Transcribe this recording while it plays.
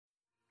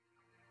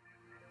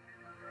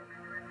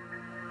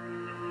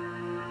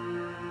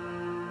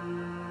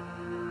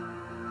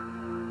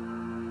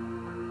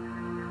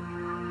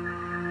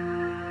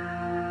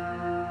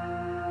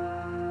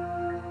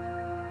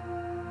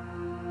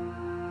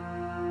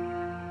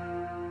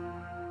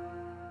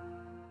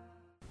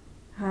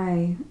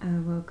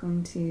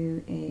welcome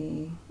to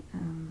a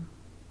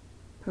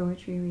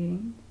poetry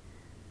reading,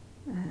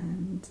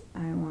 and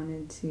I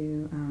wanted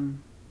to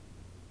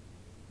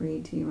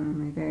read to you one of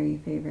my very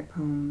favorite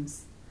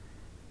poems.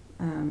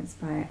 It's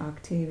by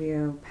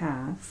Octavio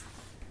Paz,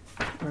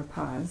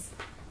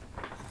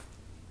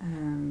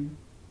 and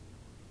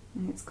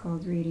it's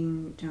called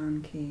Reading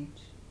John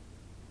Cage.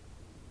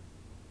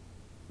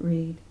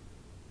 Read,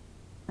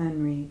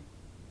 unread.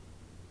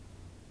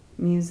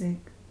 Music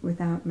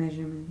without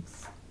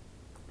measurements.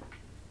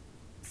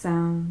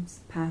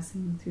 Sounds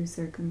passing through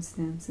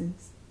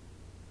circumstances.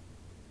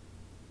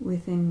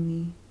 Within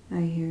me,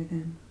 I hear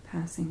them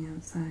passing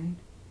outside.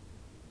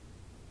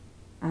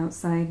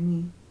 Outside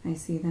me, I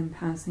see them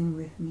passing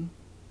with me.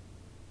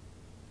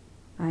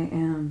 I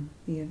am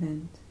the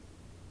event.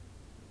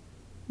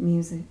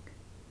 Music.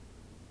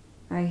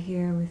 I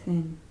hear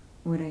within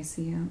what I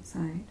see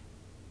outside.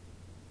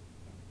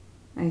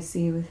 I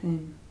see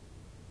within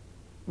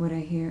what I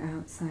hear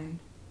outside.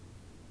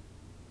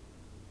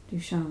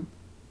 Duchamp.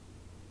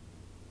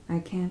 I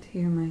can't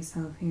hear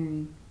myself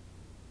hearing.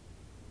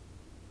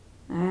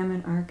 I am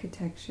an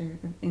architecture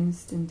of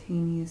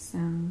instantaneous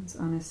sounds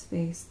on a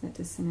space that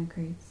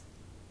disintegrates.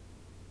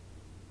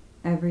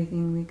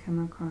 Everything we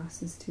come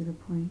across is to the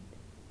point.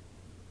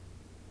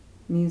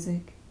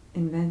 Music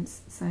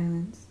invents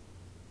silence.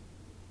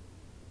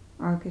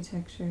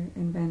 Architecture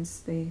invents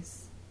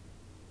space.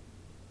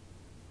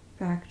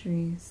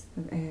 Factories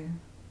of air.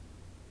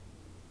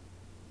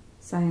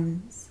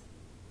 Silence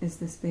is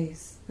the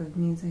space of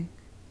music.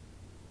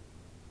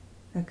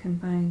 A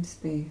confined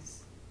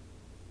space.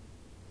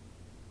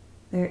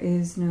 There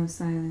is no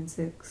silence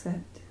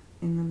except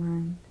in the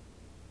mind.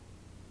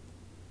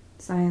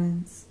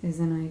 Silence is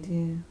an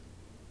idea,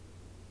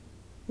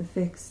 the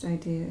fixed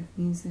idea of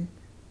music.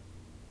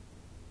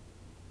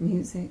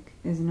 Music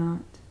is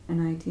not an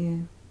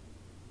idea.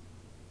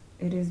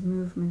 It is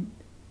movement,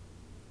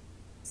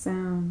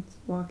 sounds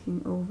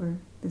walking over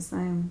the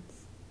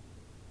silence.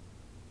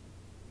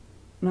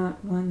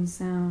 Not one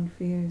sound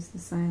fears the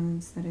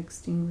silence that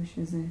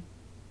extinguishes it.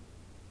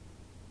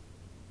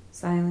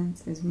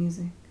 Silence is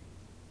music.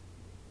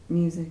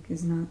 Music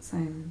is not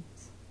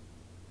silence.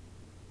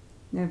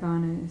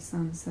 Nirvana is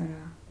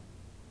samsara.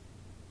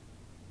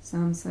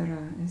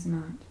 Samsara is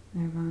not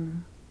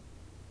nirvana.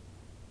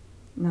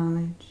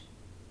 Knowledge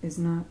is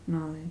not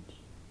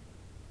knowledge.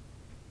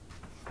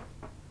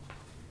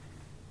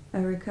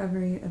 A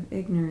recovery of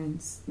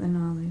ignorance, the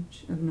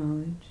knowledge of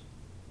knowledge.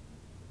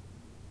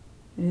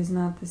 It is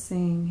not the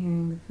same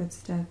hearing the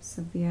footsteps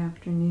of the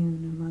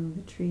afternoon among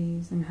the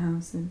trees and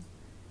houses,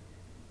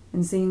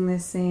 and seeing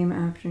this same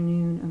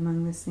afternoon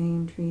among the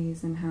same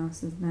trees and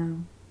houses now,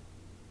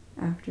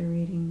 after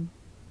reading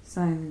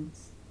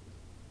silence.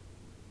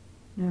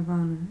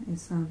 Nirvana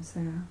is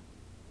samsara.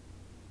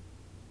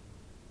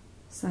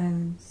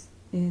 Silence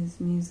is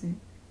music.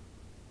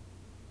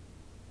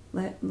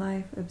 Let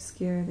life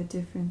obscure the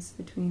difference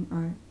between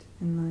art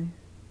and life.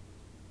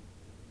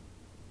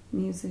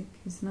 Music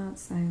is not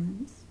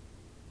silence.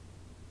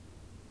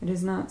 It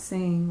is not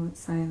saying what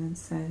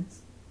silence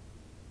says.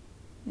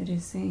 It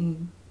is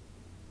saying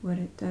what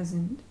it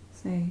doesn't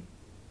say.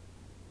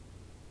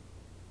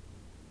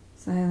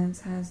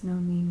 Silence has no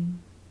meaning.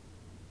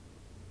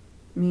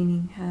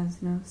 Meaning has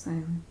no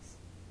silence.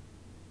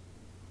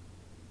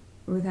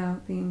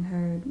 Without being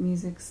heard,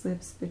 music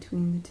slips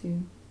between the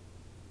two.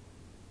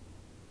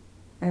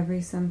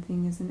 Every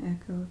something is an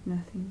echo of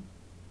nothing.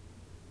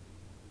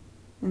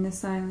 In the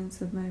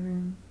silence of my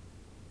room,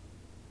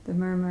 the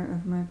murmur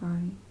of my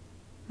body,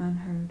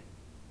 unheard.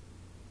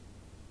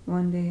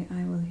 One day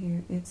I will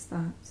hear its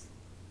thoughts.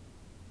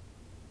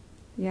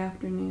 The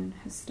afternoon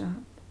has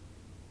stopped,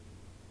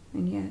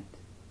 and yet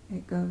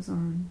it goes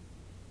on.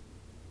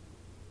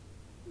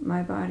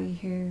 My body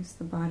hears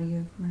the body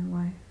of my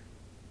wife,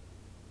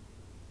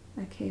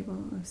 a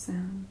cable of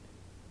sound,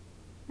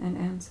 and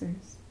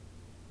answers.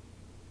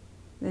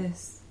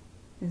 This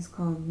is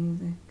called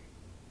music.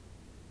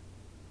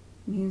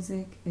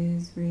 Music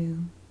is real.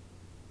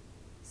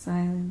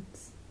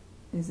 Silence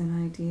is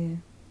an idea.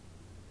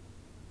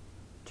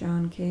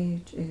 John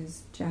Cage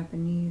is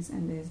Japanese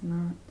and is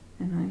not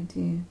an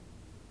idea.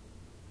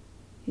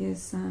 He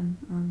is sun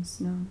on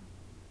snow.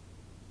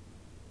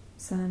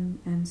 Sun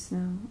and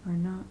snow are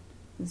not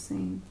the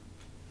same.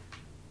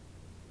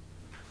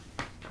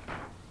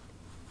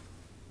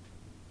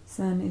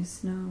 Sun is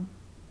snow,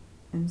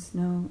 and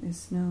snow is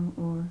snow,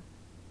 or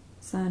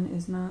sun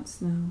is not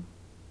snow,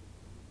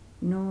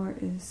 nor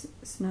is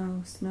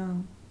snow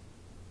snow,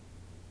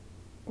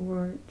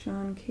 or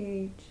John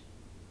Cage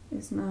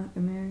is not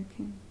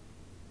American.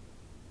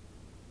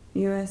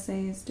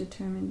 USA is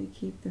determined to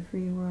keep the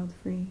free world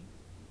free.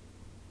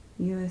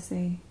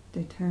 USA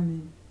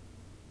determined.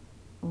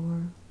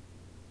 Or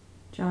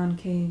John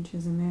Cage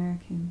is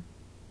American,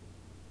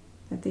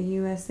 that the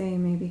USA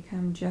may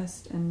become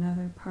just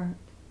another part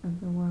of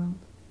the world.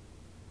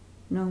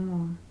 No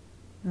more,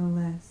 no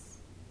less.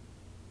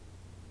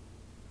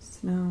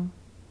 Snow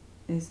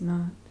is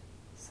not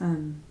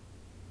sun.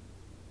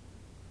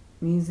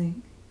 Music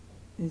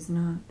is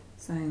not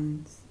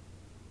silence.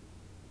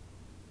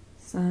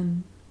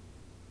 Sun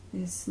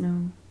is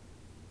snow.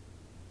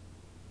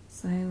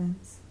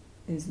 Silence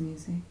is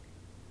music.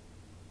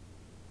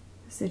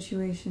 The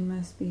situation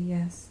must be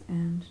yes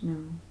and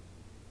no,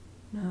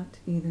 not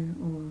either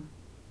or.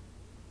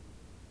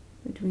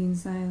 Between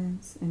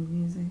silence and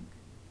music,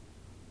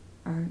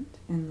 art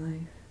and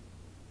life,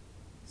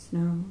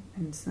 snow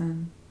and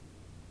sun,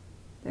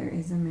 there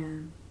is a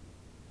man.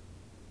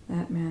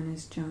 That man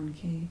is John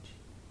Cage,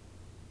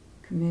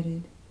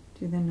 committed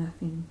to the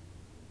nothing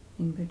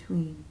in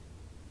between.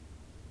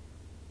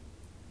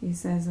 He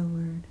says a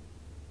word,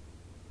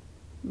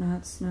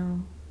 not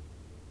snow,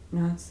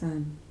 not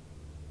sun,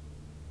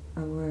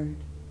 a word,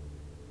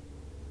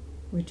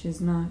 which is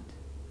not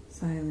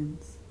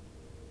silence.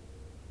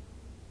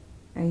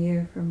 A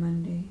year from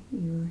Monday,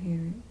 you will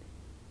hear it.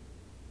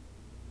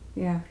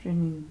 The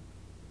afternoon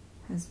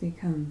has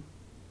become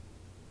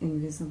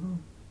invisible.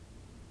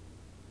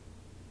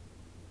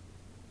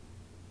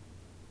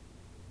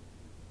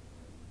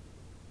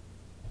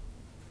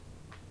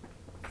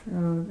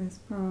 So this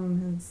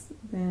poem has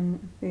been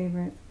a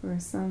favorite for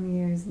some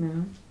years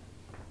now.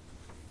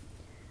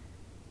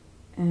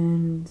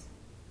 And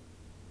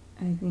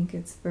I think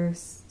its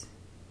first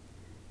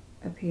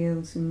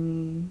appeal to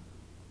me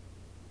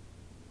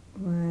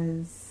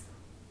was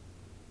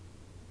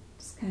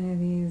just kind of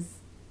these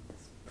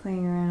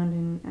playing around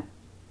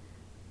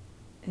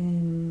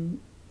in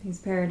these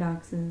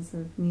paradoxes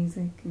of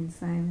music and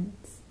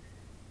silence.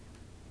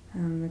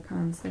 The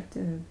concept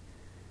of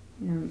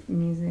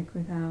music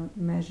without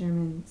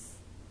measurements,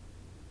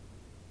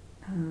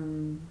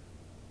 and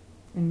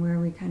where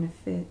we kind of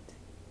fit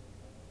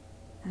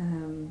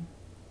in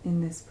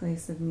this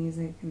place of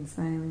music and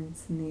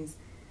silence, in these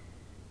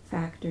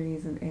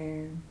factories of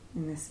air,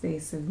 in the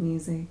space of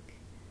music.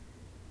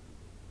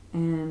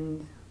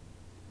 And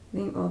I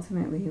think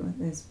ultimately what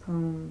this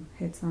poem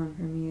hits on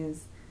for me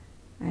is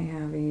I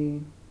have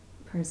a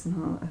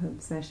personal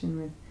obsession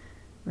with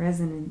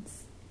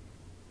resonance,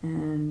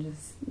 and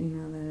just,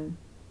 the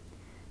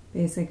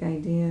basic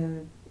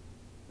idea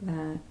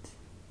that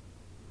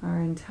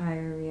our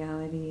entire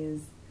reality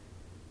is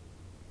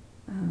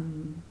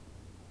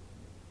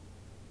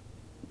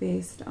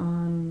based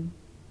on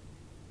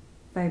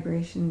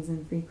vibrations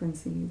and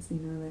frequencies,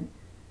 that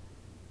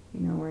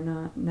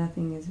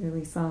nothing is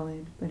really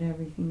solid, but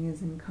everything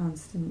is in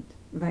constant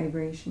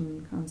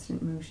vibration,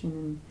 constant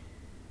motion,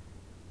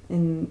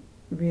 and in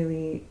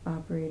really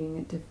operating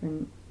at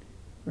different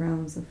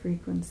realms of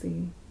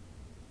frequency.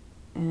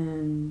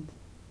 And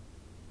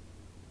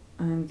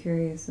I'm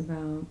curious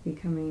about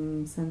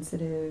becoming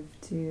sensitive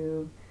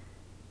to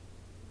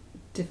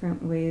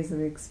different ways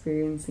of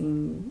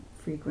experiencing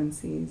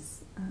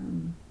frequencies.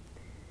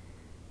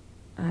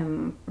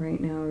 I'm right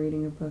now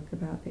reading a book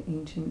about the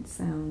ancient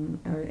sound,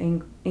 or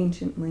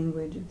ancient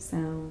language of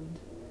sound,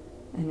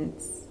 and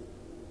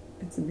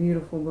it's a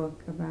beautiful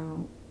book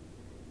about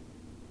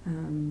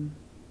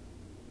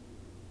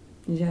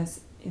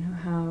just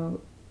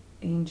how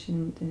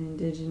ancient and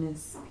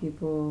indigenous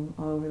people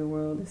all over the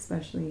world,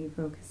 especially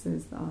the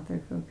author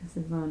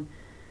focuses on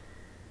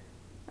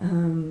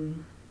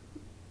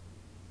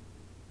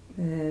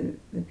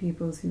the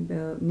peoples who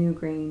built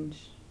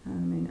Newgrange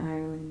in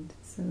Ireland,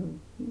 so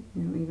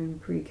even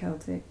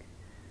pre-Celtic,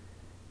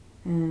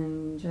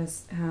 and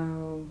just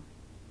how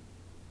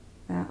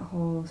that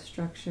whole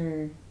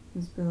structure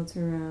was built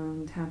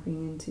around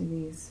tapping into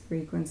these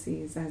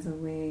frequencies as a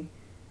way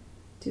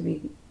to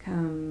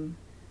become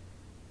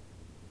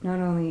not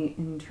only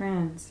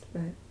entranced,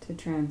 but to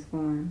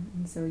transform.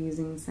 And so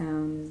using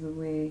sound as a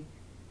way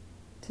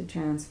to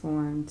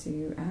transform,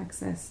 to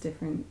access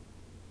different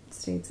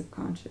states of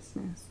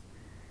consciousness.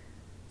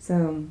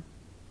 So,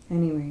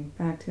 anyway,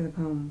 back to the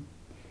poem.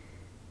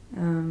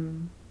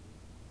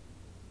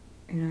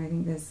 I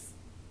think this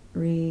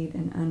read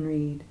and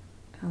unread,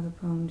 how the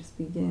poem just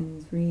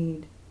begins,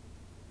 read,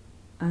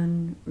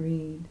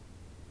 unread.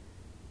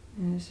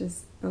 And it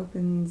just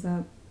opens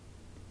up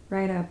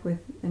right up with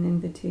an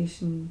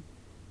invitation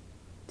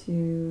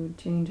to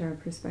change our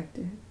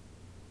perspective.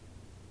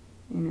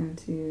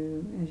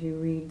 To, as you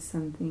read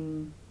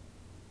something,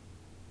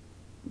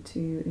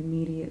 to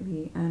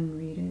immediately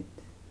unread it.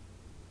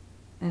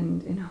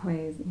 And in a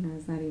way,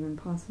 it's not even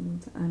possible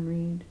to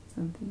unread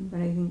something.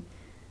 But I think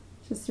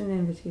it's just an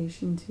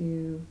invitation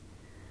to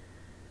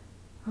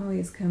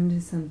always come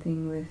to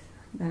something with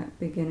that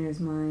beginner's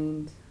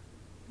mind,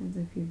 as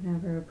if you've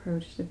never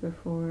approached it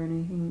before.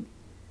 And I think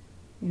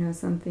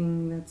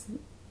something that's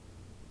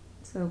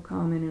so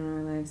common in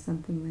our lives,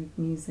 something like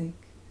music.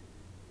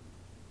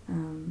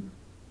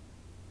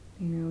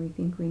 We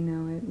think we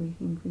know it, we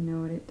think we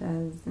know what it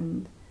does,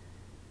 and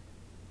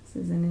this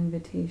is an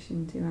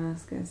invitation to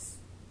ask us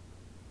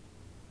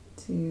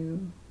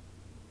to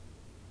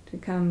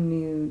come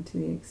new to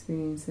the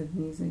experience of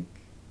music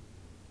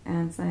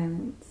and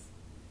silence.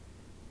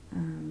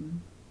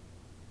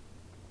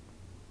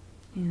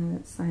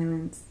 That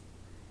silence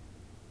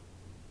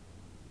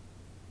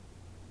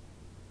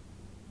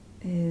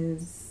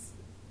is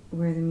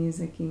where the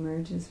music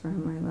emerges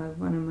from. I love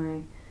one of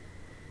my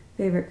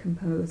favorite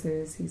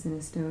composers. He's an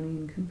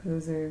Estonian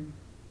composer,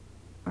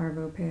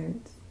 Arvo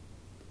Pärt.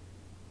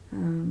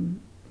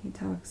 He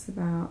talks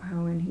about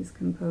how when he's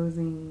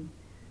composing,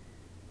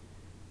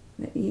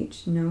 that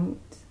each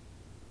note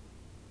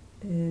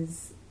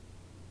is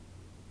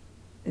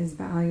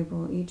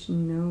valuable. Each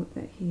note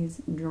that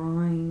he's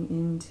drawing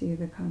into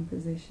the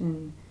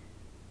composition,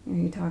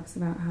 he talks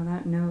about how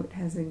that note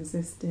has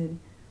existed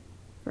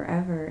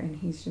forever, and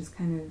he's just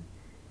kind of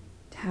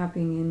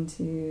tapping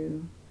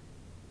into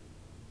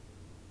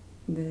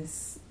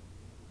this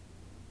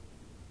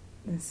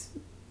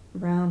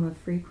realm of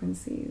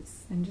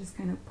frequencies and just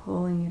kind of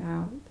pulling it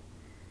out.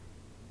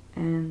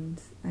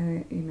 And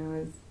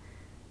as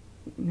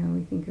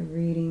we think of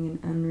reading and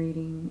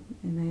unreading,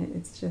 and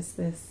it's just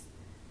this,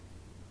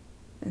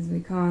 as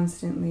we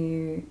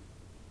constantly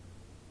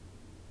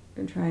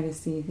try to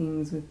see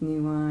things with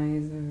new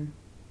eyes, or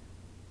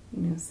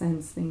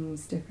sense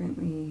things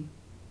differently,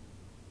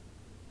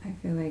 I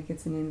feel like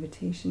it's an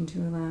invitation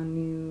to allow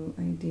new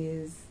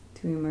ideas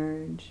to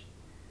emerge.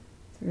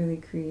 It's a really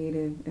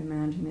creative,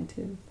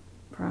 imaginative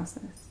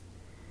process.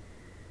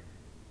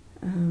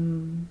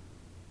 And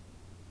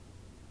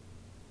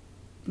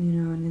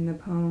in the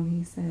poem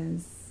he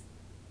says,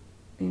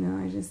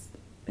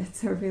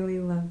 it's a really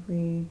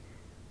lovely,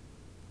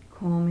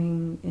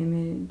 calming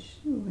image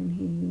when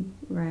he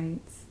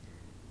writes,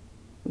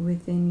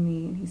 within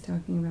me, and he's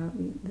talking about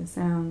the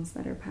sounds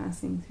that are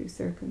passing through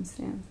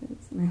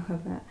circumstances. And I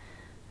love that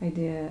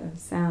idea of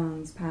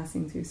sounds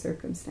passing through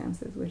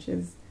circumstances, which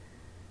is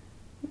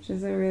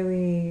a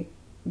really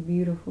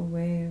beautiful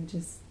way of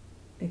just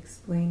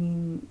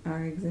explaining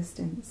our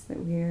existence,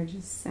 that we are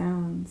just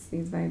sounds,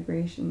 these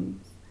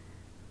vibrations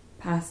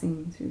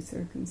passing through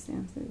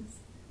circumstances.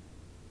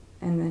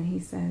 And then he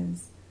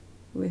says,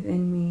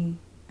 within me,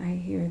 I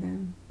hear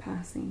them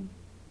passing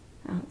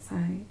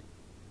outside.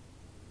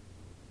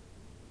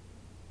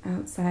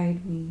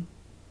 Outside me,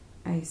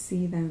 I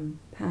see them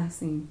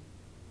passing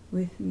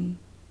with me.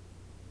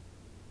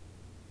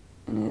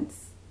 And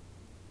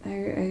I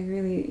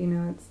really,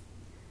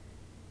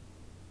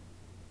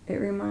 it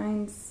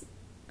reminds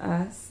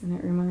us, and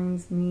it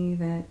reminds me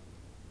that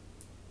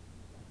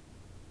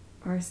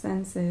our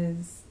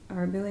senses,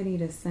 our ability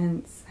to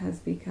sense, has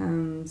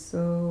become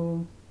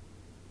so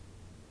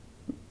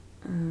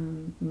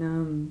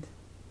numbed.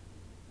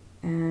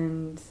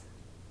 And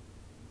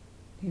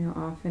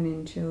often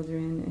in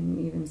children, and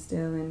even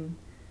still in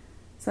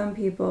some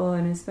people,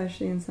 and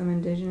especially in some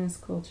indigenous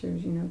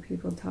cultures,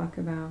 people talk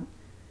about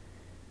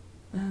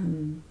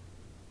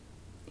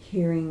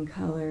hearing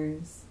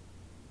colors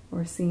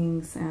or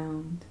seeing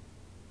sound.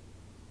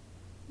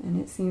 And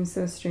it seems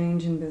so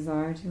strange and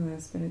bizarre to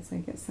us, but it's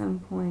like at some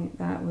point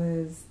that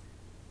was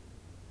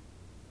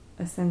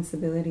a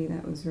sensibility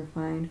that was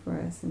refined for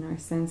us, and our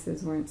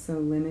senses weren't so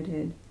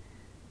limited.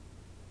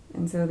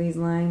 And so these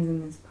lines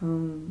in this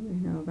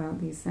poem, about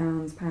these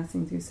sounds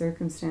passing through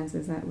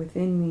circumstances, that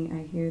within me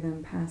I hear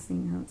them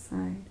passing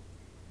outside.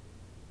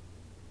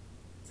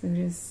 So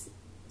just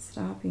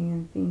stopping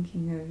and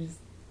thinking of just,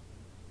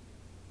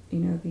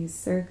 these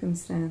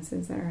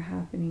circumstances that are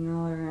happening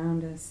all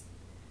around us.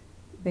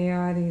 They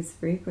are these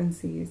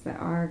frequencies that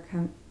are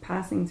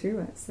passing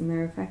through us, and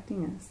they're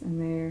affecting us,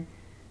 and they're,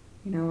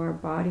 our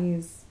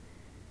bodies,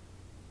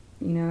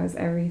 as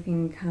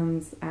everything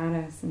comes at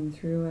us and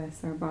through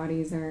us, our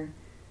bodies are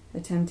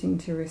attempting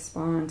to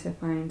respond, to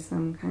find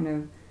some kind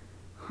of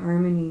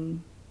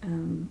harmony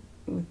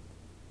with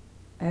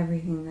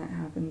everything that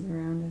happens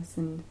around us.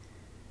 And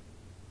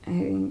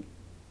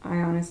I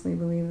honestly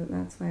believe that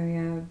that's why we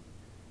have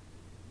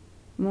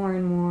more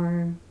and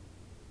more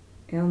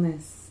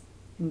illness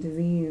and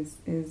disease,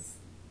 is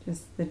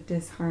just the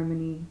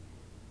disharmony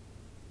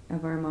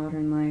of our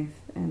modern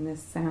life, and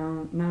this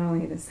sound, not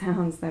only the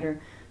sounds that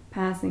are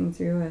passing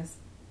through us,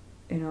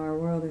 our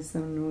world is so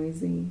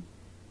noisy,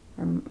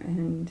 but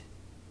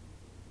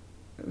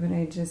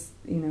I just,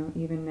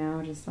 even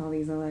now, just all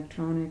these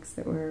electronics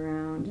that were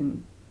around,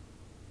 and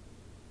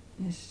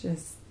it's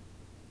just,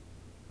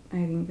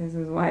 I think this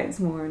is why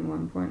it's more and more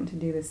important to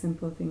do the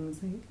simple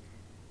things like,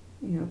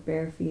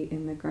 bare feet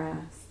in the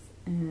grass,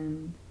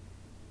 and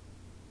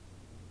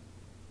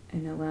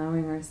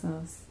allowing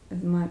ourselves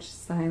as much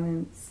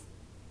silence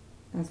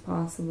as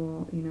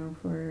possible,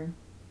 for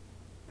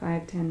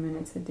 5-10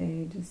 minutes a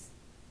day, just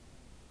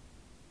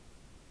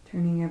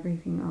turning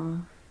everything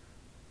off,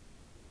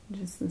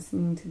 just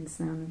listening to the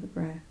sound of the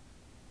breath,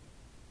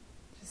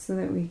 just so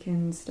that we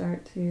can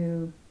start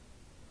to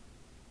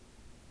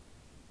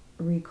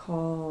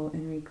recall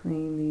and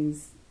reclaim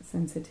these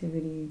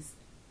sensitivities.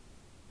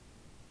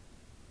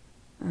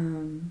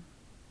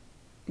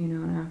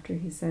 And after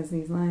he says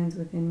these lines,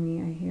 within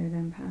me I hear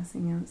them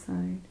passing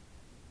outside.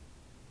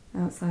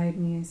 Outside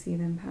me I see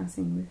them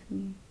passing with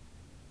me.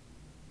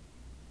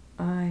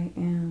 I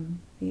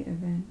am the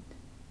event.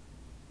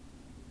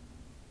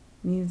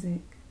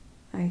 Music,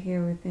 I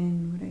hear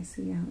within what I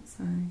see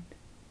outside.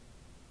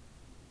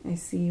 I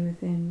see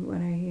within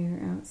what I hear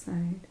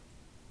outside.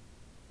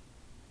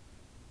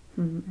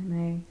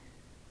 And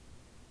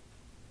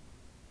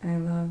I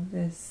love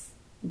love this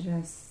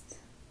just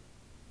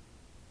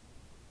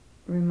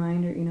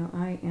reminder,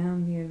 I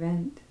am the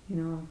event.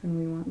 Often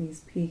we want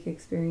these peak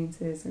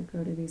experiences or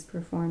go to these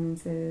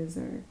performances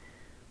or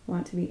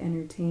want to be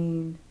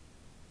entertained.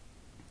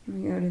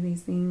 And we go to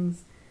these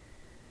things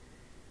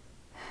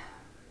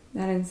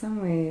that in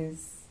some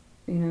ways,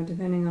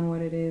 depending on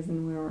what it is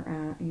and where we're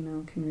at,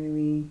 can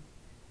really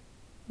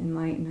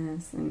enlighten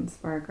us and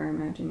spark our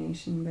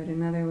imagination. But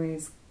in other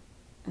ways,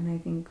 and I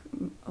think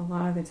a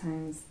lot of the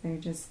times, they're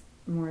just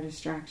more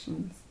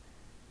distractions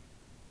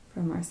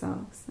from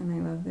ourselves. And I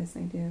love this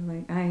idea of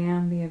I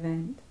am the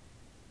event.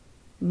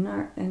 And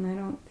I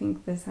don't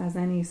think this has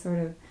any sort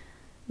of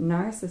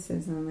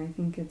narcissism. I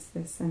think it's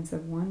this sense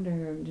of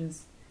wonder of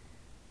just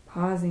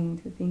pausing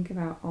to think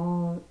about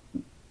all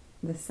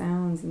the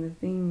sounds and the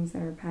things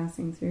that are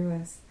passing through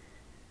us,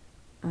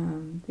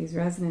 these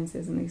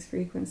resonances and these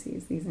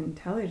frequencies, these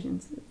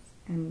intelligences,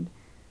 and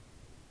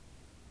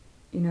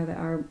that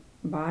our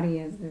body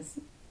is this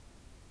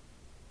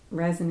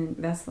resonant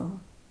vessel,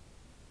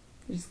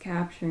 just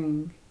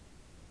capturing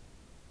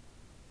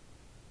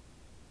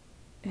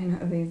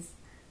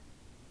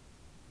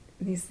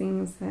these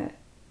things that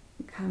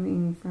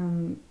coming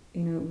from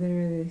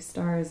literally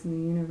stars in the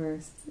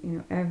universe.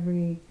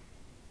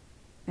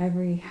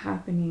 Every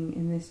happening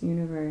in this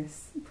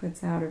universe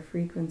puts out a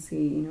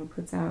frequency,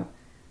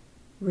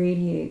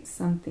 radiates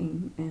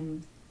something,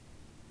 and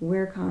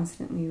we're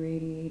constantly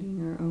radiating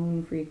our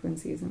own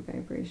frequencies and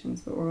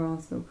vibrations, but we're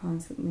also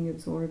constantly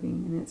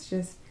absorbing. And it's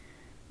just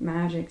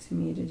magic to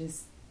me to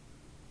just,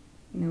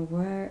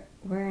 where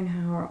and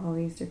how are all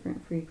these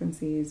different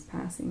frequencies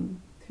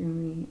passing through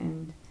me?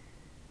 And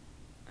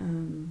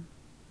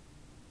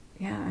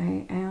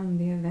I am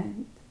the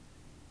event.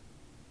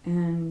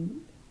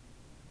 And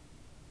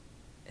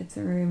it's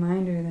a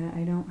reminder that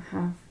I don't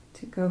have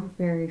to go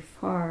very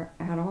far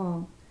at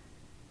all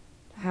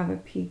to have a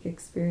peak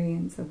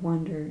experience of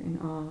wonder and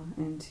awe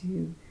and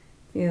to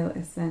feel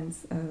a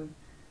sense of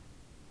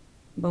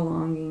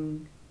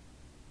belonging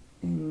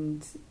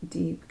and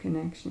deep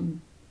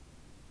connection.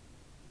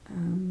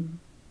 And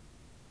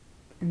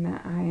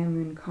that I am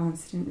in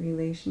constant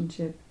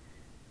relationship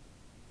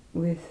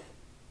with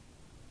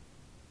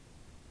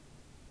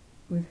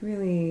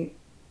really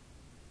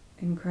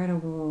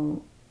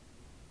incredible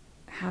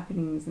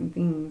happenings and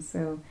things.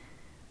 So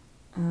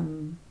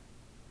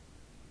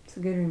it's a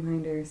good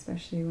reminder,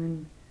 especially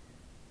when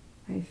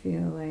I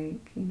feel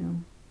like,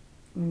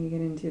 when you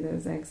get into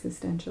those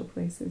existential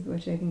places,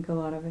 which I think a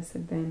lot of us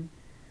have been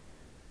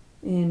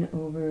in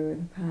over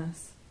the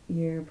past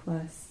year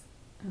plus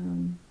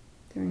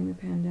during the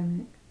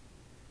pandemic.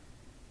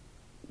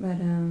 But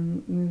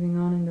moving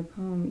on in the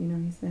poem,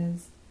 he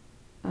says,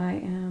 I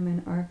am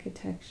an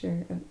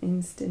architecture of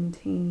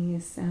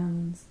instantaneous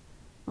sounds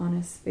on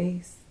a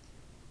space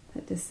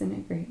that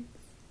disintegrates.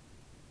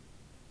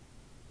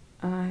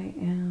 I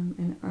am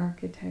an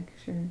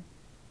architecture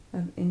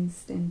of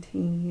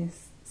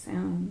instantaneous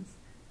sounds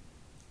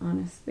on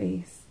a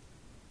space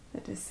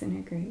that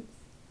disintegrates.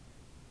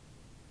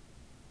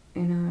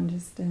 And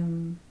just, I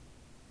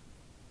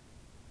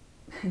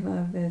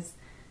love this,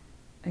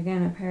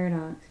 again, a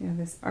paradox,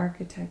 this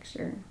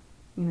architecture,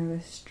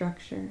 this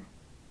structure.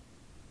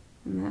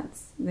 And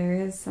there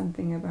is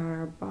something about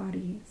our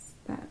bodies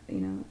that,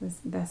 this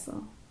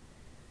vessel.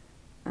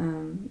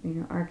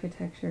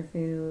 Architecture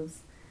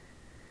feels,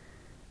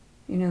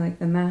 like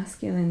the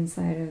masculine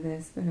side of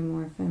this, but a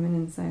more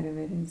feminine side of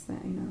it is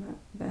that, that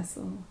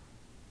vessel.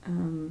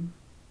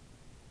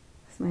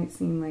 This might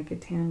seem like a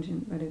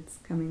tangent, but it's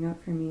coming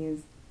up for me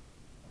is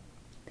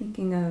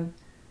thinking of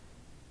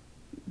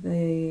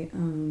the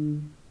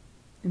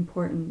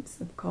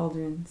importance of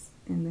cauldrons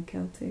in the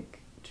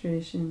Celtic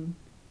tradition,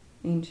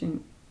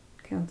 ancient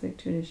Celtic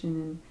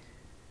tradition,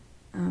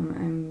 and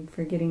I'm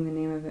forgetting the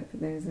name of it,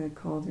 but there's a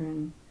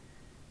cauldron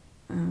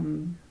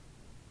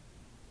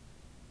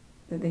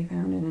that they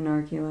found in an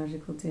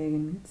archaeological dig,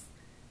 and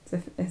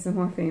it's a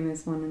more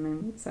famous one, and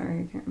I'm sorry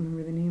I can't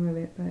remember the name of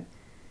it, but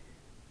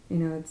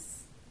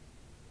it's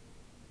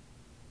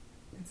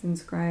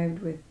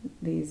inscribed with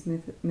these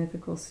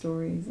mythical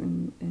stories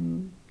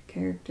and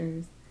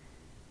characters,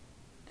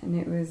 and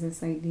it was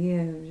this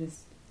idea of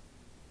just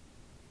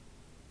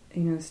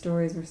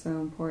stories were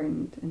so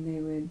important, and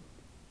they would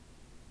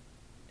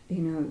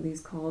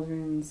these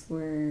cauldrons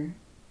were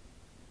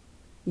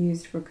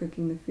used for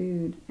cooking the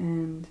food,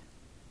 and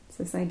it's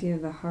this idea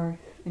of the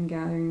hearth and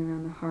gathering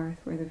around the hearth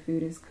where the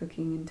food is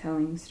cooking and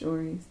telling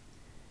stories.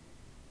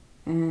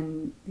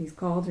 And these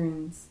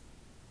cauldrons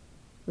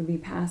would be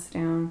passed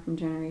down from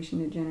generation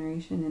to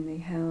generation, and they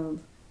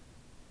held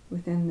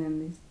within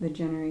them the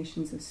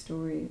generations of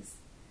stories.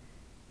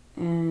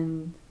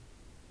 And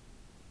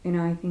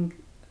I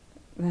think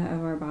that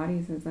of our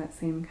bodies is that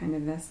same kind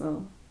of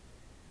vessel.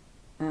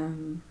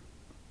 And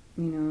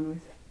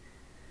with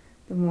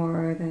the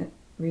more that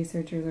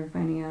researchers are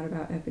finding out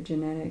about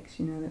epigenetics,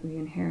 that we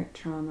inherit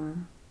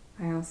trauma,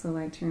 I also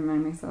like to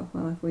remind myself,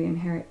 well, if we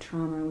inherit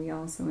trauma, we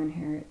also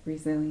inherit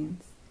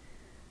resilience.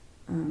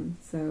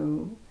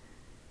 So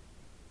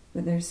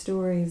But there's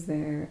stories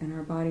there, and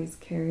our bodies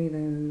carry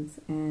those,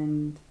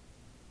 and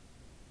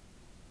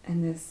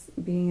this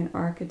being an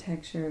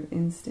architecture of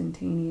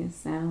instantaneous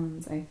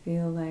sounds, I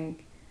feel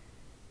like,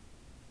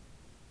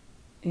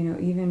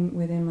 even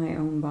within my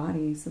own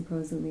body,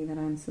 supposedly, that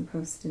I'm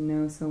supposed to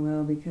know so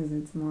well because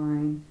it's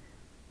mine,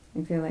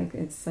 I feel like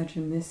it's such a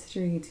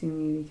mystery to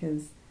me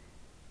because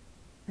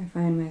I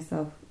find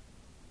myself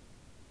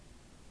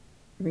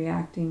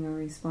reacting or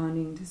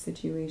responding to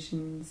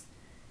situations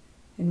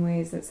in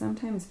ways that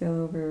sometimes feel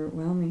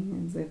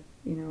overwhelming, as if,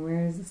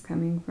 where is this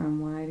coming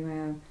from? Why do I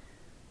have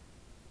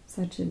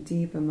such a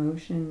deep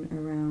emotion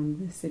around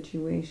the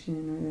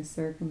situation or the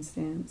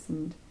circumstance?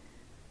 And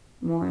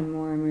more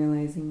I'm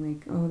realizing,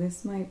 like, oh,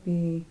 this might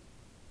be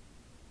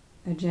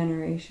a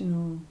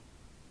generational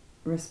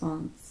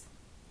response,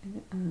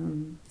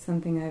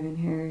 something I've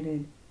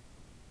inherited,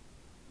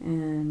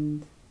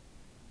 and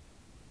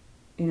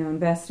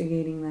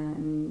investigating that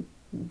and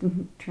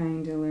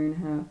trying to learn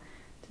how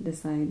to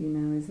decide,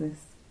 is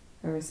this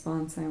a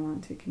response I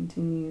want to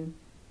continue,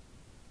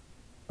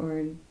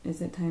 or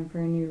is it time for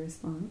a new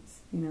response?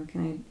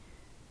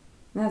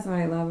 That's what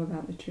I love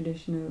about the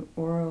tradition of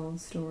oral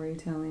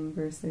storytelling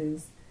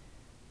versus,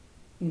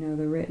 the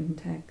written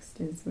text,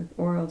 is with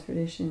oral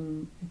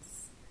tradition,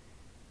 it's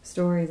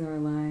stories are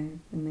alive,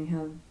 and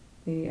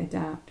they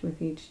adapt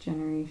with each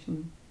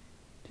generation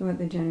to what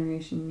the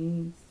generation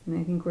needs. And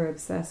I think we're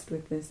obsessed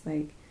with this,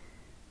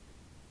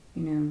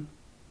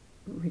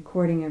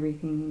 recording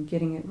everything and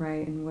getting it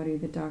right, and what do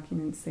the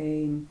documents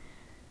say, and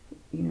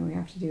we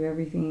have to do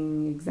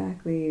everything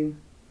exactly,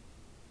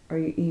 or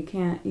you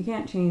can't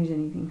change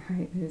anything,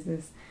 right? There's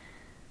this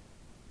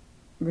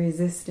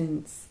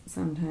resistance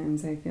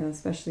sometimes, I feel,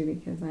 especially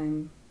because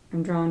I'm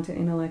drawn to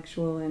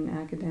intellectual and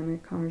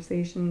academic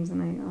conversations,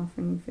 and I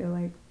often feel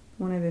like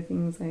one of the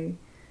things I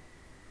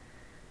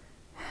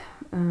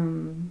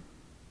am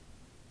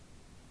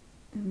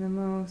the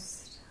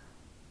most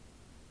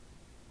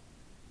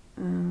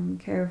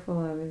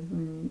careful of is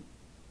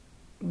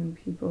when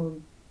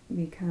people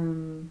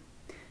become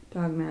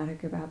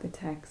dogmatic about the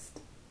text,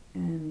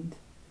 and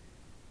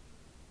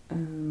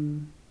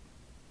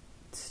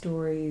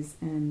stories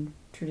and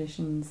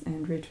traditions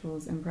and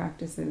rituals and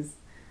practices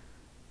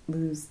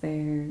lose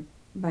their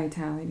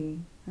vitality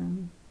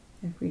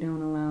if we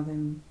don't allow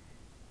them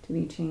to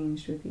be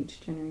changed with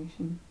each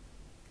generation.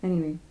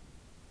 Anyway,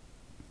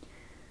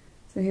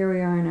 so here we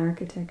are in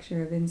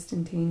architecture of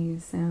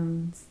instantaneous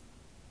sounds,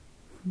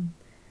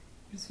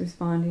 just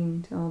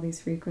responding to all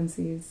these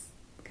frequencies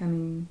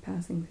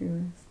passing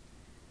through us.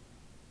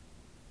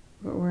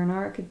 But we're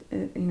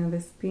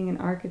this being an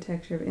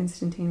architecture of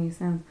instantaneous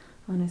sounds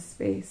on a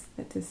space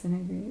that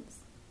disintegrates.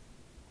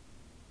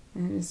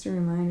 And just a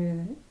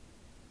reminder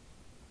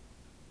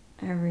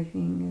that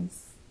everything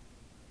is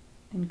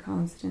in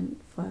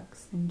constant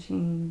flux and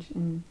change,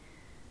 and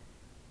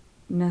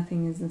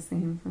nothing is the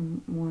same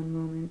from one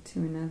moment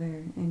to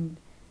another, and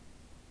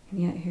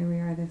yet here we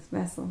are, this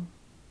vessel.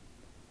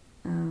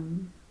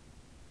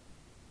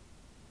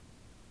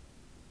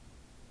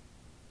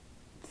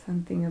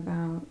 Something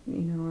about,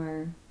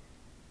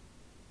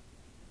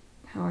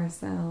 how our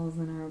cells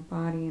and our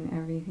body and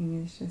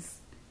everything is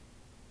just,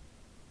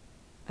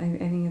 I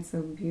think it's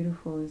so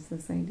beautiful, is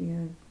this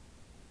idea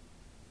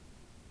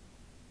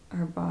of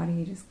our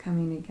body just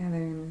coming together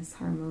in this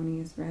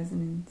harmonious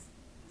resonance.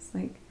 It's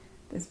like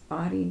this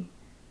body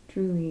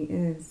truly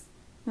is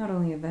not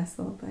only a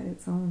vessel, but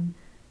its own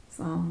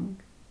song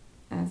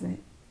as it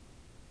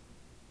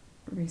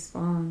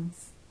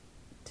responds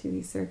to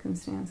these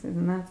circumstances.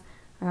 And that's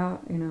how,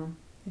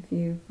 if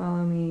you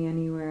follow me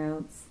anywhere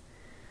else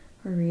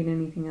or read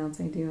anything else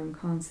I do, I'm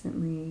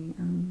constantly,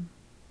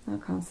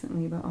 not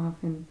constantly, but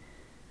often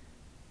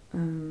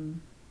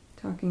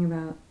talking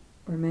about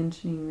or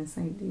mentioning this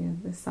idea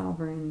of the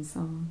sovereign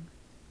song.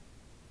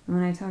 And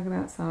when I talk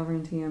about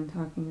sovereignty, I'm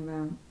talking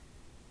about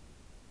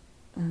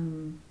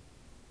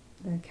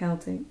the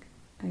Celtic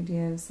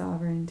idea of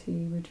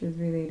sovereignty, which was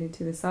related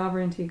to the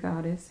sovereignty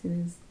goddess,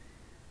 who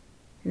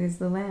is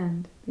the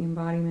land, the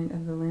embodiment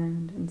of the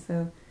land. And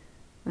so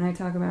when I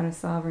talk about a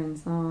sovereign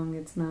song,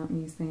 it's not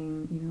me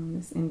saying,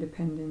 this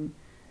independent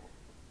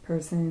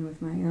person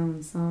with my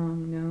own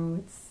song. No,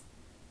 it's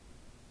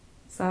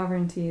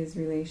sovereignty is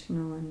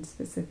relational, and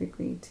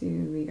specifically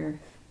to the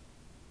earth,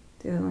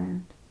 to the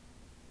land.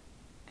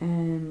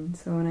 And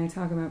so when I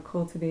talk about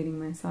cultivating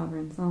my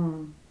sovereign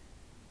song,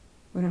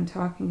 what I'm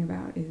talking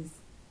about is,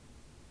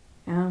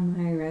 am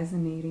I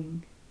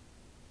resonating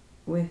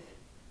with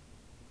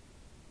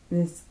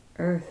this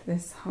earth,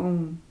 this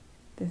home,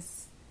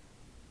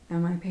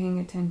 am I paying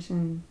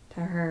attention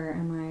to her?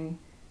 Am I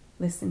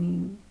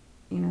listening?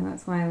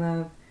 That's why I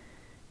love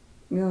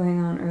going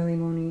on early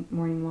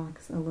morning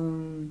walks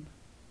alone,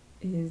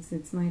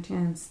 it's my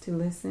chance to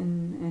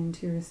listen and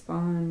to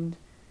respond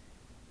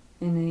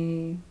in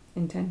a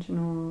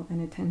intentional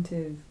and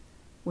attentive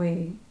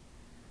way.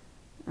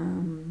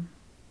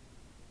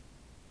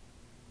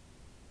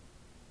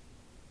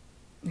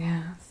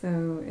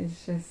 So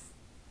it's just,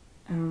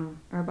 I don't know,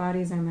 our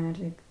bodies are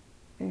magic.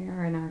 They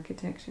are an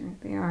architecture.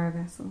 They are a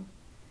vessel.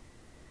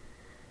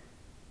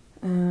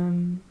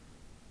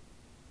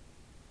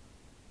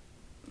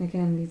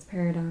 Again, these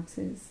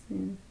paradoxes.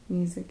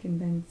 Music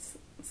invents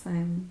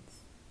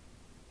silence.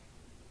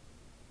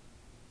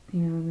 The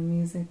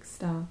music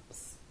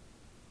stops.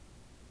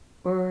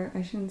 Or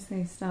I shouldn't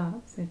say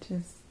stops, it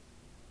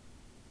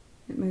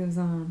moves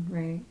on,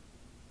 right?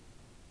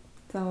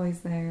 It's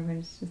always there, but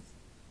it's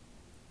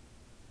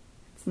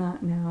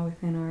not now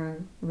within our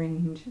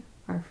range,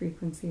 our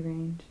frequency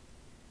range.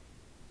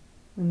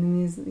 When the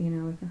music,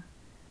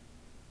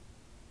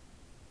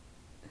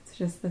 it's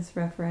just this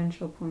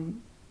referential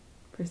point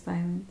for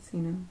silence,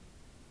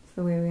 It's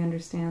the way we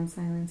understand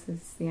silence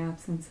is the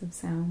absence of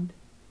sound.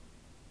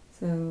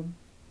 So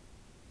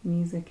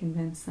music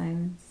invents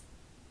silence.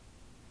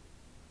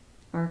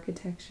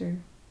 Architecture,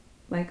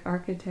 like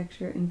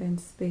architecture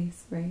invents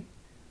space, right?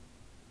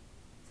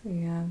 So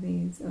you have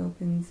these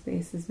open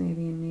spaces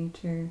maybe in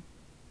nature,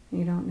 and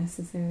you don't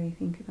necessarily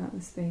think about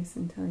the space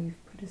until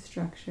you've put a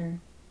structure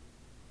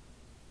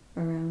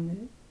around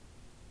it.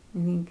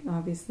 I think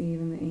obviously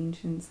even the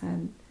ancients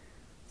had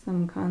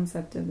some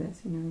concept of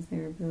this, as they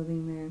were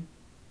building their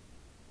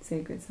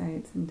sacred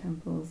sites and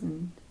temples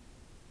and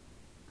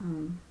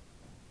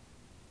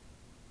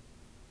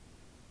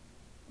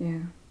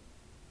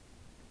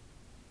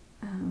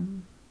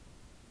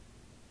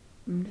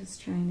I'm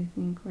just trying to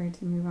think where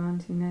to move on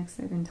to next.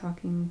 I've been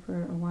talking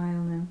for a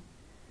while now.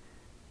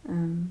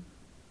 Trying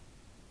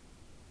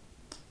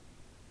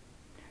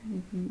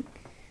to think.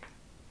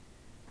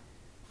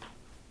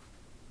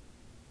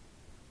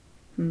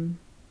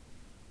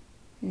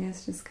 I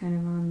guess just kind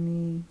of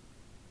on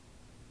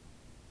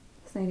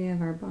this idea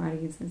of our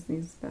bodies as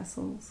these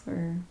vessels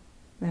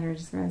that are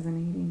just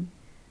resonating.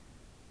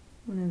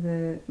 One of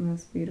the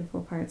most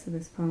beautiful parts of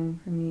this poem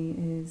for me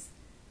is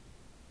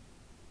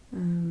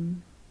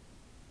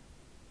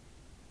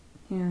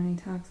and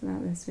he talks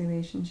about this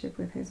relationship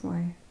with his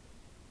wife.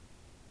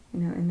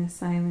 In the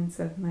silence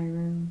of my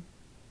room,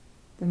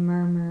 the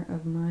murmur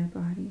of my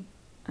body,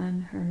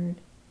 unheard.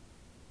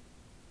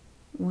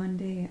 One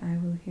day I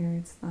will hear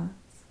its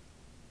thoughts.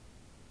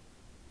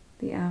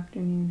 The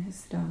afternoon has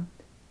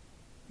stopped,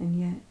 and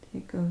yet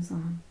it goes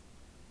on.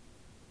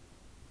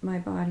 My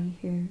body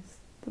hears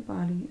the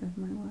body of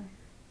my wife,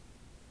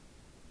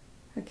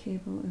 a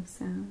cable of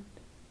sound,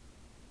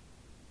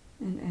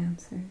 and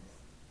answers.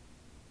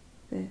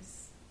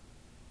 This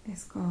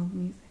is called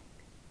music.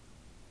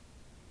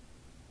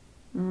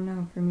 I don't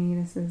know, for me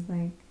this is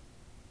like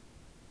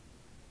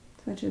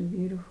such a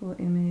beautiful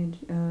image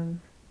of,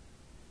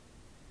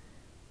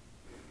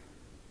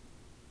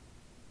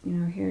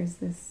 here's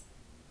this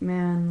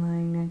man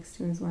lying next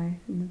to his wife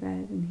in the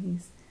bed,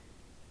 and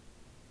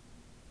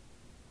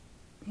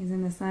he's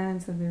in the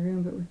silence of the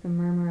room, but with the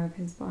murmur of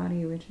his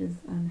body, which is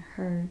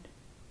unheard.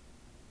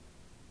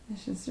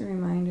 It's just a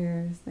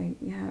reminder, it's like,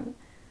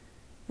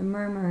 the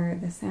murmur,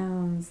 the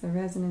sounds, the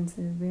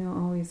resonances, we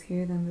don't always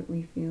hear them, but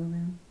we feel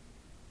them.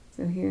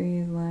 So here he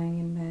is lying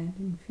in bed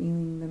and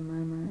feeling the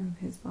murmur of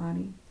his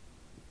body,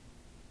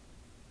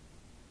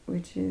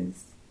 which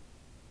is,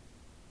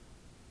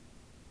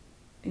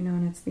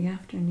 and it's the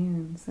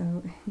afternoon,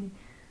 so,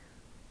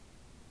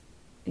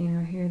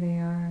 here they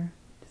are,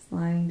 just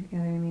lying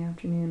together in the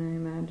afternoon. I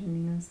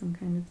imagine, some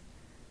kind of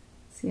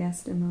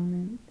siesta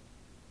moment.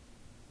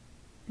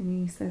 And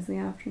he says the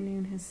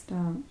afternoon has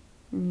stopped,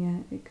 and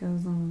yet it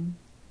goes on.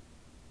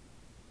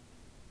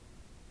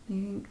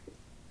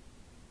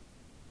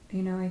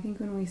 I think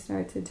when we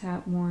start to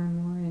tap more and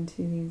more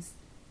into these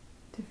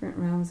different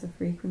realms of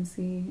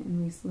frequency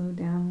and we slow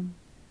down,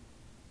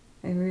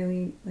 I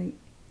really,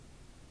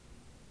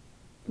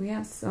 we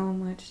have so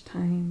much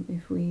time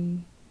if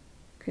we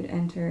could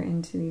enter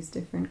into these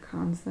different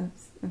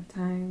concepts of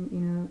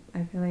time.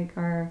 I feel like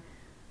our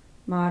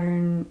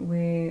modern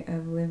way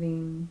of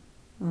living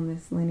on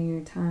this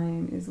linear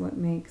time is what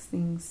makes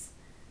things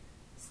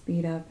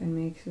speed up and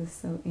makes us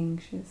so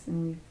anxious,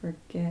 and we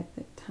forget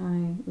that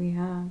we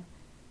have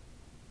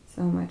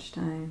so much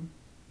time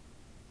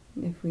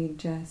if we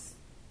just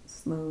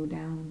slow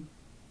down.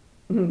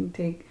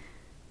 Take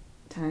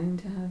time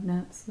to have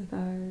naps with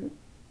our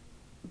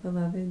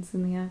beloveds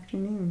in the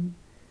afternoon.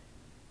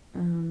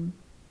 The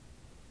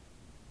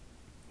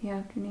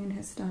afternoon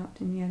has stopped,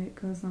 and yet it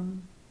goes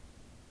on.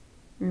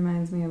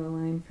 Reminds me of a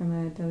line from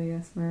a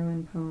W.S.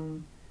 Merwin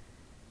poem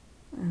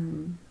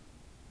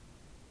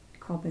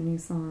called The New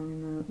Song,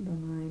 and the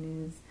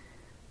line is,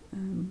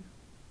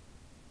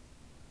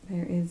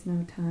 there is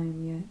no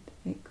time, yet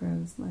it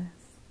grows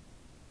less.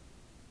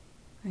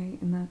 Right?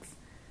 And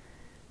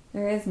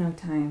there is no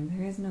time,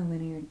 there is no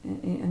linear,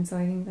 and so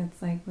I think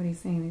that's like what he's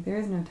saying, there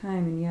is no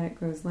time, and yet it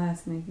grows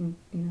less, and I think,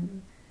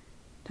 the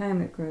time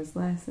that grows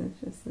less is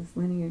just this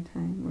linear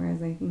time,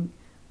 whereas I think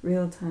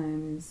real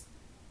time is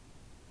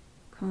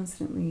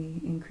constantly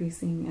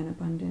increasing and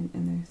abundant,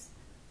 and there's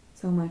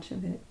so much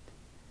of it.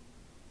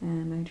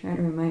 And I try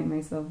to remind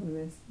myself of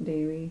this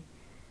daily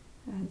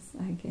as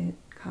I get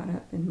caught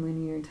up in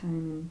linear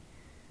time and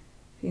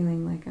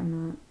feeling like I'm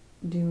not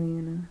doing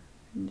enough,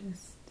 and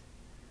just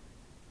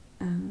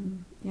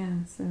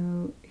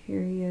so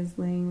here he is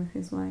laying with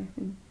his wife,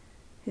 and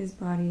his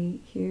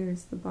body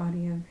hears the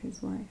body of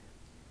his wife.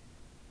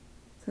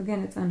 So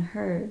again, it's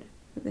unheard,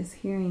 but this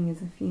hearing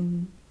is a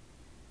feeling.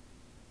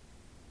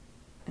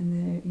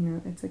 And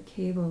there, it's a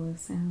cable of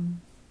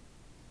sounds.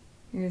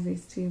 Here's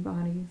these two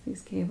bodies,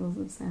 these cables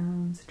of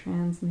sounds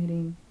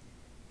transmitting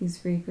these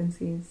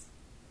frequencies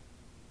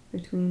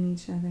between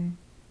each other.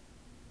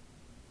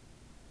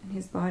 And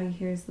his body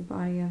hears the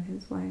body of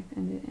his wife,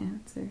 and it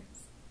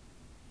answers.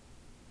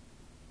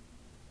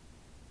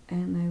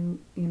 And I,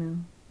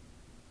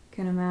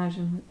 can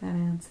imagine what that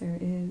answer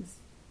is,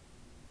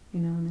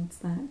 and it's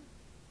that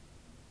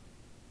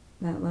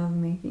love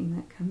making,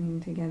 that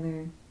coming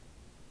together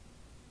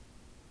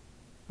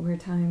where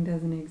time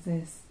doesn't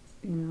exist,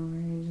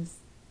 where you're just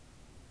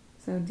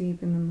so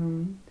deep in the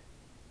moment.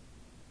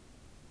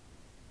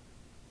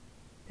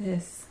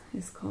 This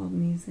is called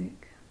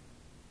music.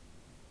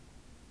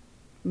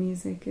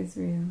 Music is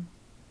real.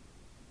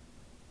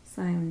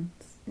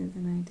 Silence is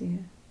an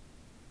idea.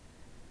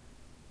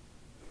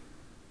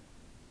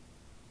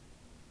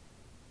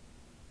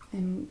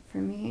 And for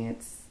me,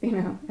 it's,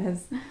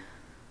 as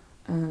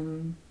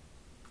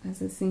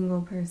a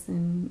single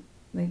person,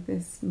 like,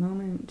 this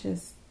moment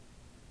just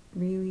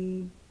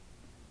really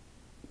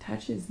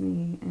touches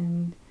me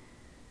and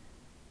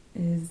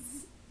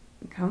is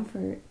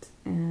comfort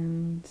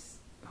and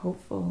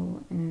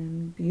hopeful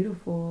and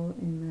beautiful,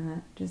 in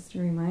that just a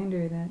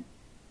reminder that,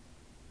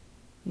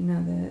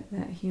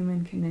 that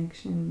human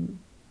connection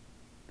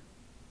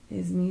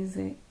is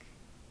music.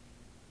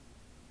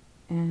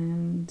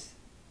 And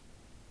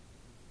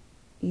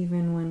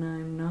even when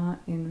I'm not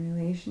in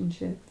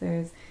relationship,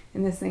 there's,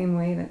 in the same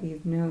way that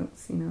these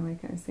notes,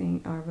 like I was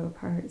saying, Arvo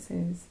Pärt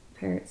says,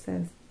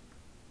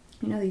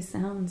 these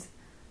sounds,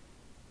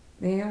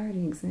 they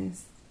already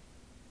exist.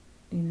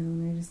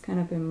 They're just kind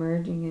of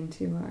emerging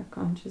into our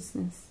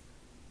consciousness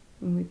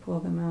when we pull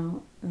them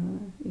out,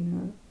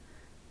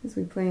 as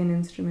we play an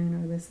instrument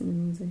or listen to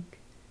music.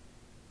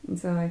 And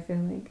so I feel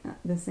like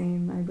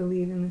I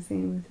believe in the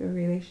same with a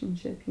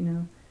relationship,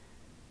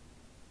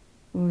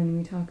 when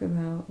we talk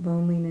about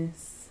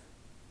loneliness,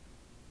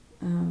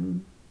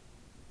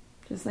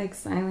 just like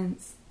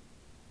silence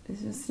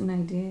is just an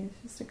idea,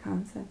 it's just a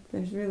concept.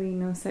 There's really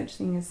no such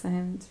thing as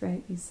silence,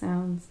 right? These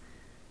sounds,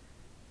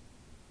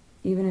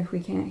 even if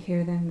we can't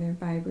hear them, they're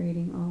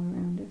vibrating all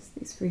around us.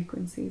 These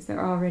frequencies,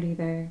 they're already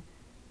there,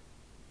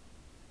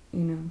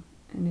 and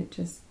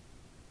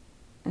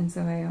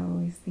so I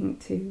always think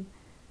too,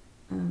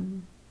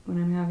 when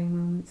I'm having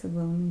moments of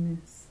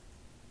loneliness,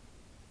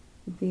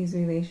 these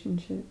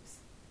relationships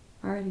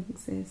already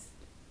exist.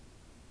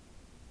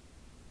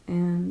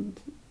 And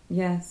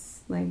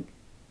yes, like,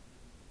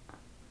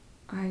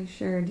 I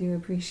sure do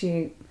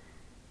appreciate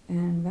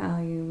and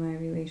value my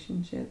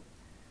relationship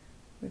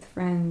with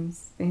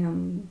friends,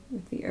 family,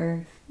 with the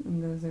earth,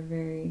 and those are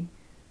very,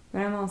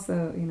 but I'm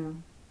also,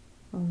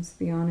 I'll just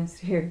be honest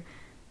here,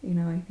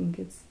 I think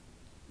it's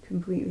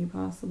completely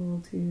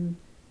possible to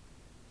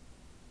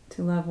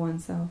love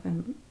oneself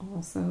and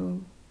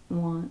also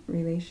want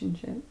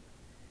relationship.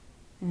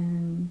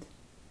 And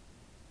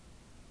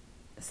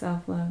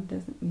self-love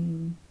doesn't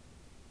mean,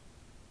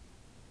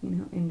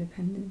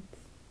 independence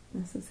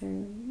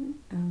necessarily.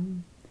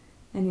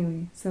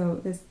 Anyway,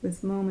 so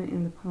this moment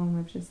in the poem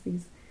of just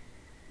these,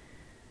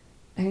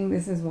 I think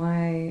this is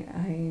why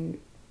I,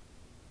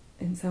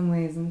 in some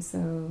ways, am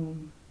so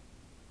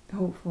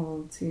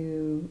hopeful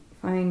to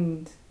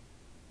find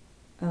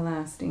a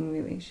lasting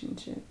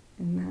relationship,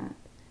 in that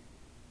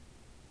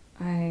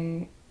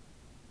I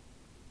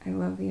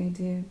love the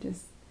idea of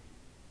just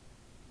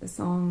the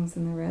songs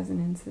and the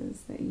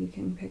resonances that you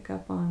can pick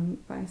up on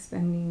by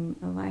spending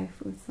a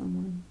life with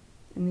someone,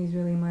 in these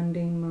really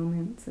mundane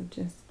moments of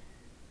just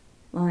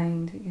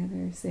lying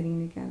together,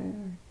 sitting together,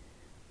 or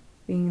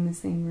being in the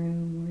same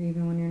room, or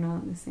even when you're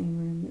not in the same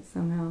room, that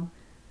somehow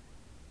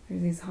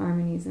there's these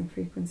harmonies and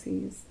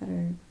frequencies that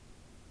are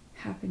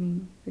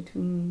happening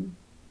between you,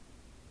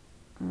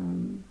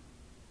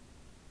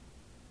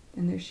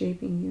 and they're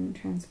shaping you and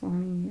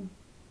transforming you.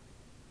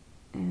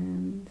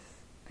 And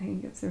I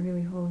think it's a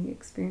really holy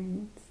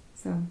experience.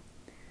 So, I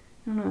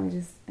don't know,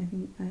 I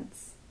think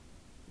that's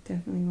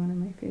definitely one of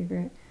my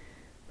favorite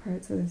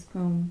parts of this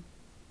poem.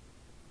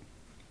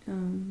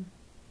 And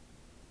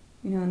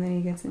then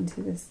he gets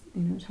into this,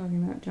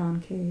 talking about John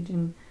Cage,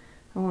 and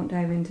I won't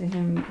dive into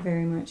him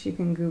very much. You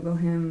can Google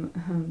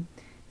him.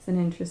 He's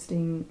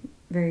an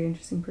very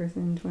interesting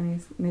person,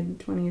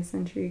 mid-20th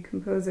century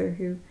composer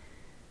who,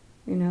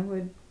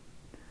 would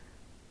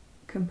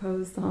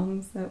compose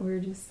songs that were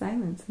just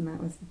silence, and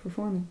that was the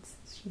performance.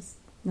 It's just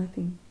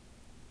nothing.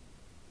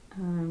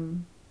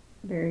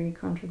 Very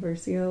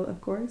controversial,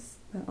 of course,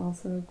 but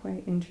also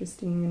quite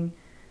interesting, and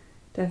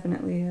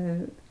definitely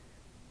a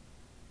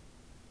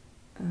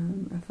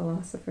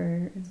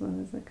philosopher as well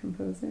as a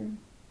composer.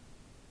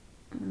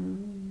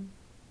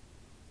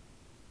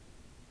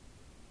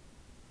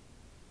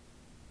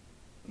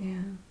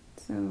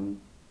 So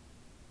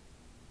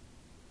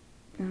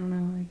I don't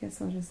know, I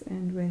guess I'll just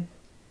end with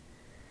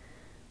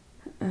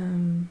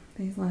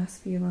these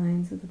last few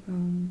lines of the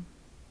poem.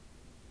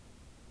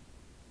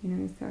 You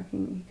know,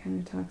 he kind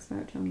of talks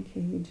about John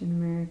Cage in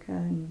America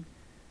and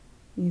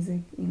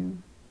music, you know,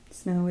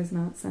 snow is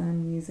not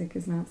sun, music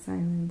is not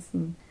silence,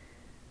 and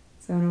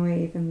so in a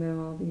way, even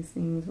though all these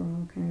things were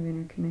all kind of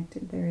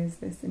interconnected, there is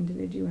this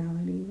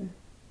individuality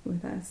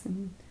with us,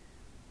 and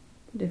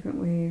different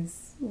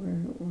ways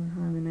we're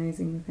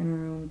harmonizing within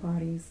our own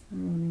bodies, our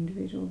own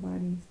individual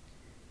bodies.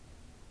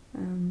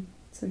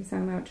 So he's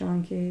talking about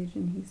John Cage,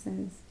 and he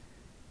says,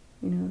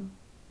 you know,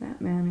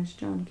 that man is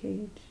John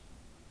Cage.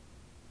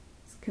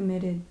 He's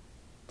committed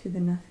to the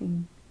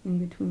nothing in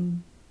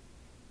between.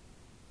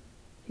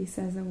 He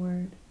says a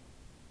word,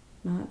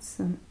 not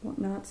sun,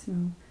 not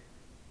snow,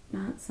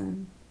 not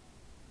sun,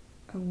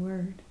 a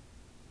word,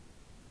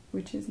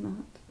 which is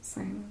not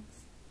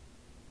silence.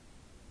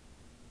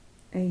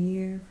 A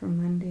year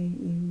from Monday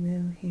you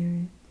will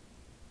hear it.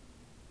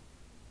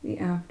 The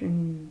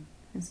afternoon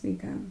has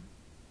become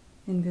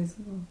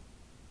invisible.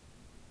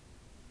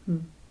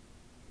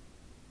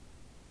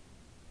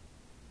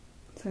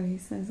 So he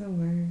says a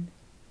word.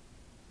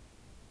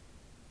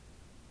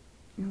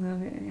 I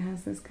love it. It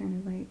has this kind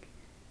of like,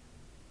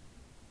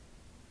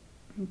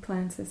 he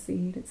plants a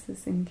seed. It's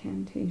this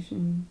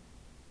incantation.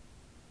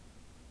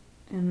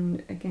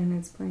 And again,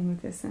 it's playing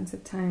with this sense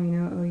of time. You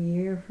know, a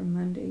year from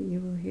Monday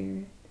you will hear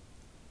it.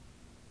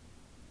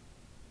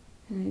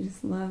 And I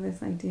just love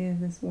this idea of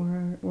this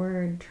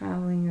word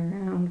traveling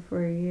around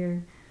for a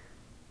year.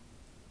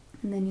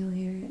 And then you'll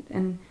hear it.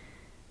 And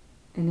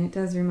it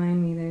does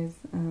remind me, there's,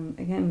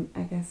 again,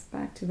 I guess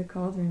back to the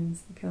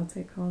cauldrons, the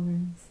Celtic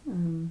cauldrons.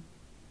 I'm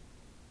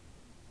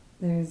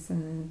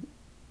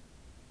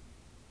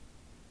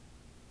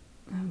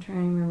trying to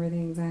remember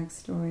the exact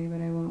story,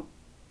 but I won't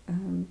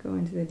go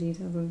into the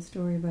details of the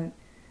story. But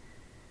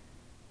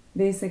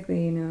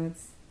basically, you know,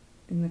 it's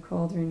in the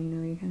cauldron, you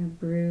know, you kind of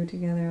brew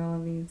together all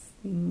of these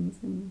things,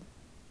 and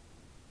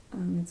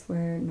it's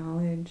where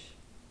knowledge,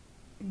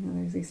 you know,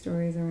 there's these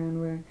stories around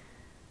where,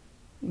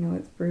 you know,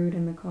 it's brewed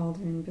in the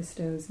cauldron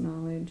bestows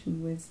knowledge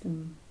and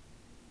wisdom.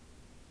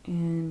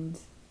 And,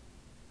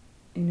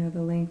 you know,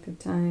 the length of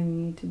time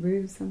you need to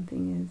brew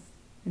something is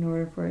in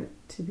order for it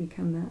to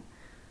become that,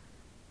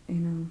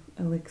 you know,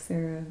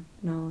 elixir of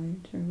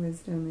knowledge or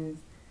wisdom is,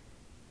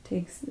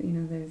 takes, you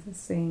know, there's a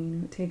saying, you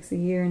know, it takes a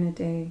year and a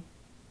day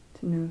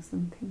to know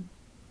something.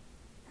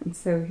 And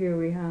so here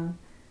we have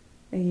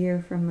a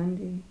year from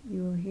Monday,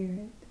 you will hear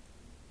it.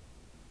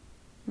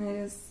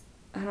 And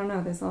I don't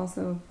know, this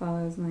also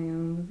follows my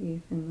own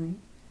belief in like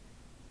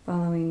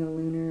following a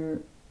lunar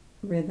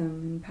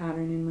rhythm and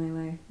pattern in my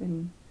life,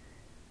 and,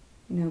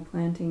 you know,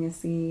 planting a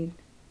seed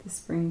this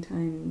springtime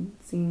and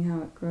seeing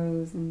how it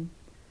grows and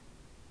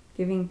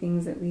giving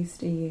things at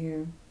least a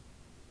year,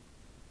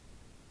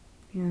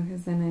 you know,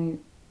 because then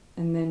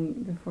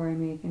before I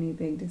make any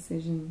big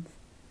decisions,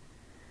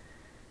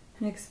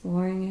 and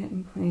exploring it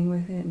and playing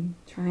with it and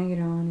trying it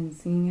on and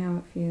seeing how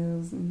it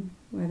feels, and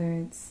whether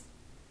it's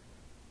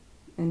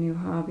a new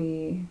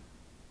hobby,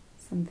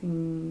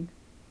 something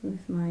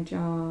with my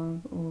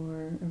job,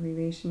 or a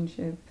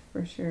relationship,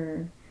 for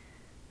sure,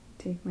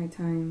 take my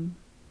time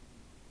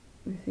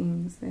with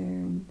things there,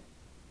 and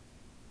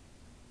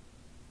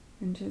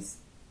just,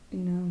 you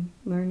know,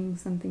 learning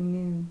something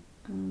new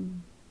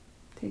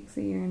takes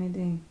a year and a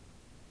day.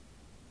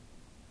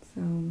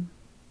 So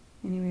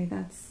anyway,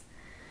 that's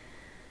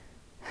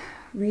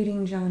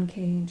reading John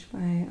Cage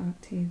by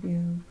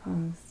Octavio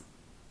Paz.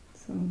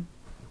 So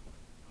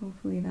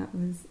hopefully that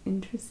was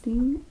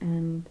interesting,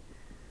 and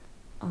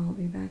I'll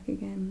be back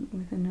again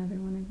with another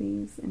one of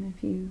these in a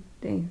few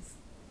days.